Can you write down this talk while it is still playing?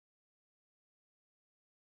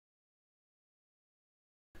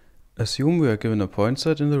Assume we are given a point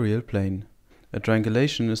set in the real plane. A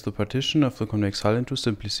triangulation is the partition of the convex hull into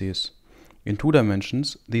simplices. In 2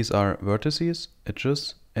 dimensions, these are vertices,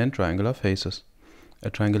 edges, and triangular faces. A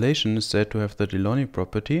triangulation is said to have the Delaunay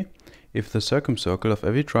property if the circumcircle of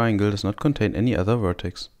every triangle does not contain any other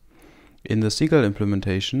vertex. In the Seagull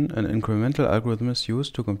implementation, an incremental algorithm is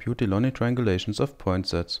used to compute Delaunay triangulations of point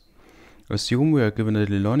sets. Assume we are given a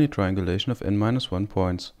Delaunay triangulation of n-1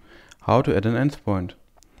 points. How to add an nth point?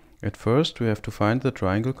 At first, we have to find the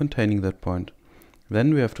triangle containing that point.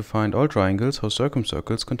 Then we have to find all triangles whose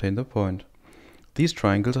circumcircles contain the point. These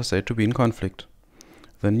triangles are said to be in conflict.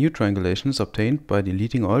 The new triangulation is obtained by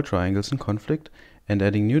deleting all triangles in conflict and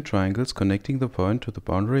adding new triangles connecting the point to the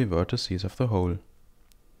boundary vertices of the whole.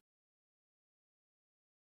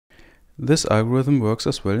 This algorithm works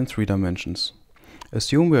as well in 3 dimensions.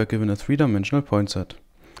 Assume we are given a 3-dimensional point set.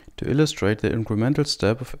 To illustrate the incremental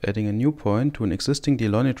step of adding a new point to an existing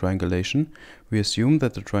Delaunay triangulation, we assume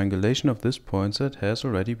that the triangulation of this point set has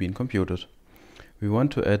already been computed. We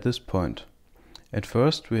want to add this point. At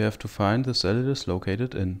first, we have to find the cell it is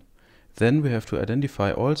located in. Then we have to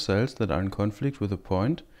identify all cells that are in conflict with the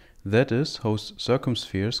point, that is, whose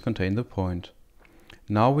circumspheres contain the point.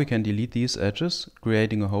 Now we can delete these edges,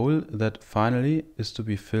 creating a hole that finally is to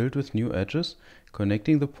be filled with new edges,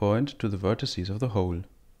 connecting the point to the vertices of the whole.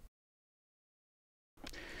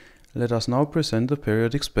 Let us now present the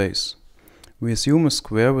periodic space. We assume a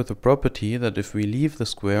square with the property that if we leave the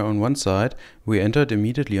square on one side, we enter it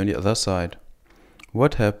immediately on the other side.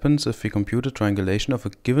 What happens if we compute a triangulation of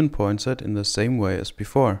a given point set in the same way as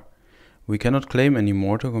before? We cannot claim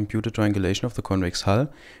anymore to compute a triangulation of the convex hull,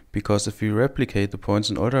 because if we replicate the points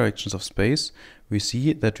in all directions of space, we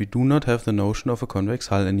see that we do not have the notion of a convex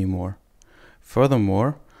hull anymore.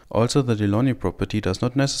 Furthermore, also the Delaunay property does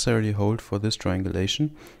not necessarily hold for this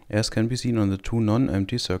triangulation, as can be seen on the 2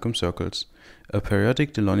 non-empty circumcircles. A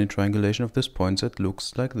periodic Delaunay triangulation of this point set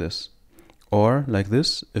looks like this. Or like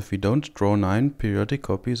this, if we don't draw 9 periodic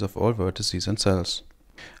copies of all vertices and cells.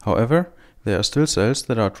 However, there are still cells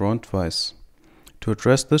that are drawn twice. To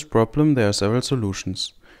address this problem, there are several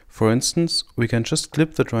solutions. For instance, we can just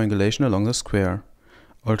clip the triangulation along the square.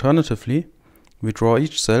 Alternatively, we draw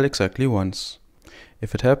each cell exactly once.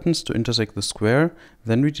 If it happens to intersect the square,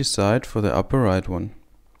 then we decide for the upper right one.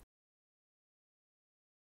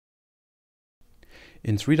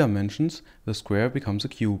 In 3 dimensions, the square becomes a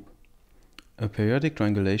cube. A periodic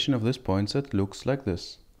triangulation of this point set looks like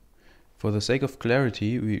this. For the sake of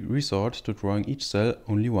clarity, we resort to drawing each cell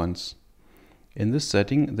only once. In this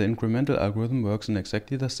setting, the incremental algorithm works in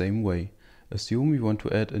exactly the same way. Assume we want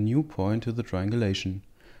to add a new point to the triangulation.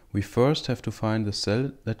 We first have to find the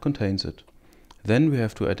cell that contains it. Then we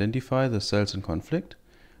have to identify the cells in conflict.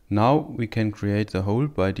 Now we can create the whole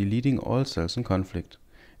by deleting all cells in conflict.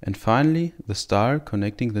 And finally, the star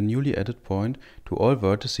connecting the newly added point to all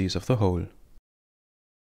vertices of the whole.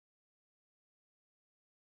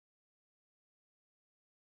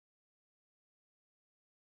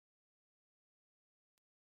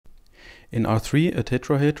 In R3, a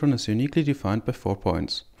tetrahedron is uniquely defined by 4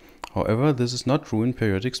 points. However, this is not true in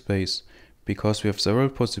periodic space, because we have several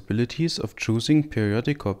possibilities of choosing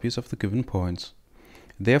periodic copies of the given points.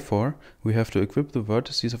 Therefore, we have to equip the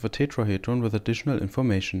vertices of a tetrahedron with additional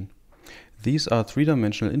information. These are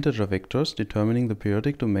 3-dimensional integer vectors determining the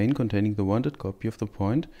periodic domain containing the wanted copy of the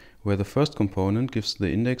point, where the first component gives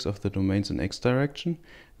the index of the domains in x direction,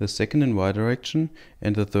 the second in y direction,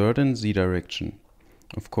 and the third in z direction.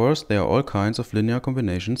 Of course, there are all kinds of linear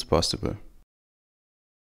combinations possible.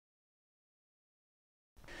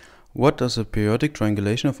 What does a periodic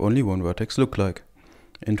triangulation of only one vertex look like?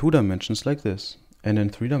 In 2 dimensions like this, and in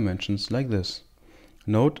 3 dimensions like this.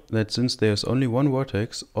 Note that since there is only one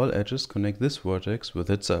vertex, all edges connect this vertex with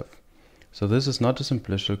itself. So this is not a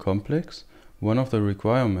simplicial complex, one of the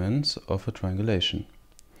requirements of a triangulation.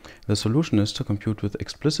 The solution is to compute with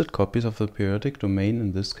explicit copies of the periodic domain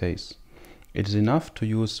in this case. It is enough to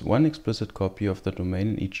use one explicit copy of the domain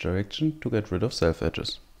in each direction to get rid of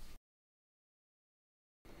self-edges.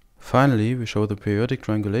 Finally, we show the periodic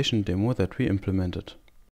triangulation demo that we implemented.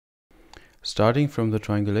 Starting from the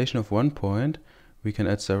triangulation of one point, we can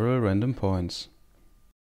add several random points.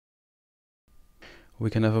 We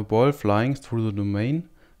can have a ball flying through the domain,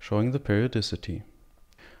 showing the periodicity.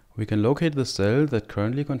 We can locate the cell that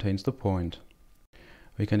currently contains the point.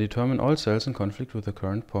 We can determine all cells in conflict with the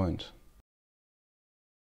current point.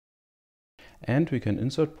 And we can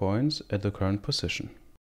insert points at the current position.